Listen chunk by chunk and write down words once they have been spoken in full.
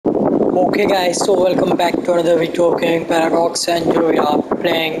Okay guys, so welcome back to another video of Gaming Paradox, and we are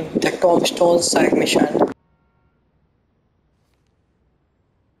playing the Tombstone side mission.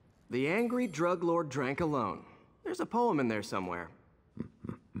 The angry drug lord drank alone. There's a poem in there somewhere.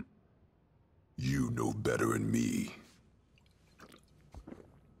 You know better than me.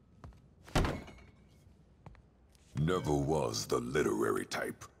 Never was the literary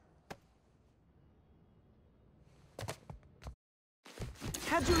type.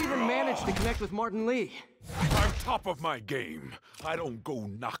 How'd you even manage to connect with Martin Lee? I'm top of my game. I don't go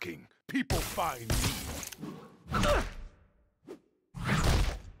knocking. People find me.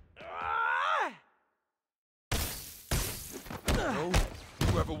 So,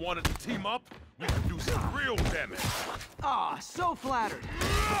 whoever wanted to team up, we can do some real damage. Ah, so flattered.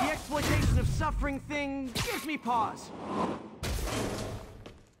 But the exploitation of suffering thing gives me pause.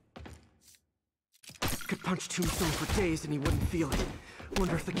 Could punch Tombstone for days and he wouldn't feel it.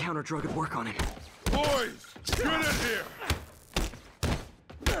 Wonder if the counter drug would work on him. Boys, get in here!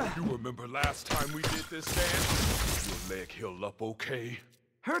 You remember last time we did this dance? Your leg healed up okay?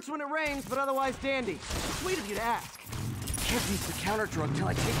 Hurts when it rains, but otherwise dandy. Sweet of you to ask. Can't use the counter drug till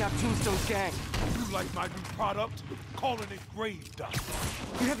I take out Tombstone's gang. You like my new product? Calling it grave dust.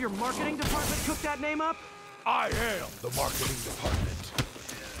 You have your marketing department cook that name up? I am the marketing department.